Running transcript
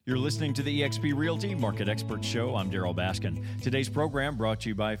You're listening to the eXp Realty Market Expert Show. I'm Daryl Baskin. Today's program brought to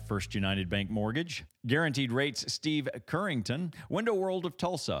you by First United Bank Mortgage, Guaranteed Rates Steve Currington, Window World of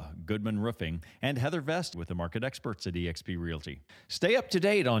Tulsa, Goodman Roofing, and Heather Vest with the market experts at eXp Realty. Stay up to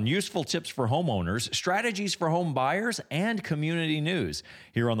date on useful tips for homeowners, strategies for home buyers, and community news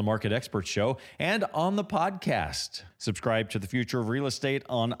here on the Market Expert Show and on the podcast. Subscribe to The Future of Real Estate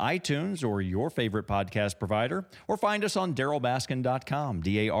on iTunes or your favorite podcast provider, or find us on darylbaskin.com,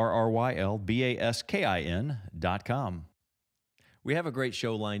 DARRYLBASKIN.com. We have a great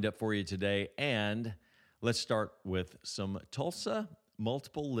show lined up for you today, and let's start with some Tulsa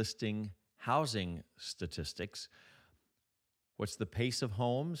multiple listing housing statistics. What's the pace of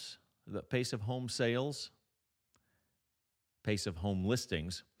homes, the pace of home sales, pace of home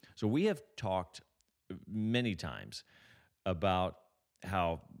listings? So we have talked many times about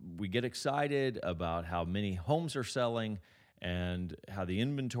how we get excited about how many homes are selling and how the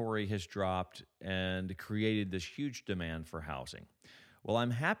inventory has dropped and created this huge demand for housing. Well, I'm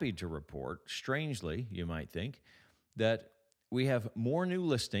happy to report, strangely, you might think, that we have more new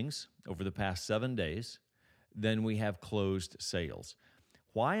listings over the past 7 days than we have closed sales.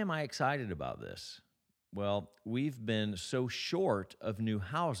 Why am I excited about this? Well, we've been so short of new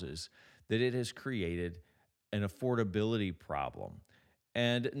houses that it has created an affordability problem.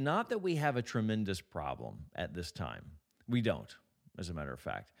 And not that we have a tremendous problem at this time. We don't, as a matter of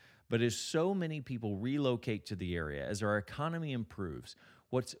fact. But as so many people relocate to the area, as our economy improves,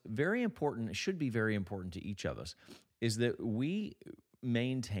 what's very important, should be very important to each of us, is that we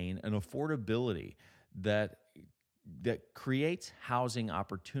maintain an affordability that creates housing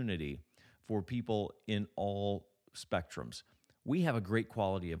opportunity for people in all spectrums. We have a great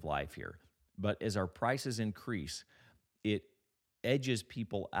quality of life here, but as our prices increase, it edges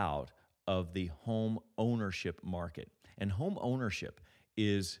people out of the home ownership market. And home ownership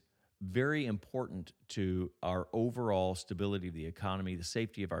is very important to our overall stability of the economy, the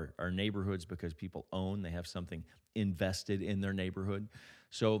safety of our neighborhoods, because people own, they have something invested in their neighborhood.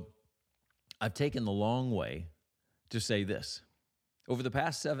 So I've taken the long way to say this. Over the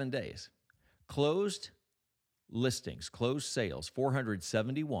past 7 days, closed listings, closed sales,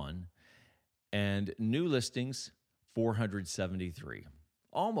 471, and new listings, 473.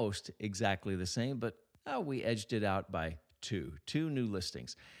 Almost exactly the same, but we edged it out by two new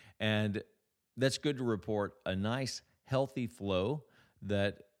listings. And that's good to report a nice, healthy flow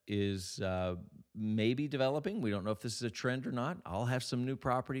that is maybe developing. We don't know if this is a trend or not. I'll have some new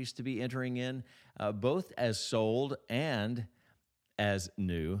properties to be entering in, both as sold and as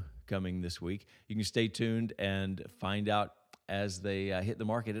new coming this week. You can stay tuned and find out as they hit the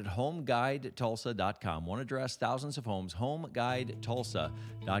market at HomeGuideTulsa.com. One address, thousands of homes,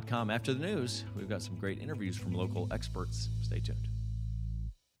 HomeGuideTulsa.com. After the news, we've got some great interviews from local experts. Stay tuned.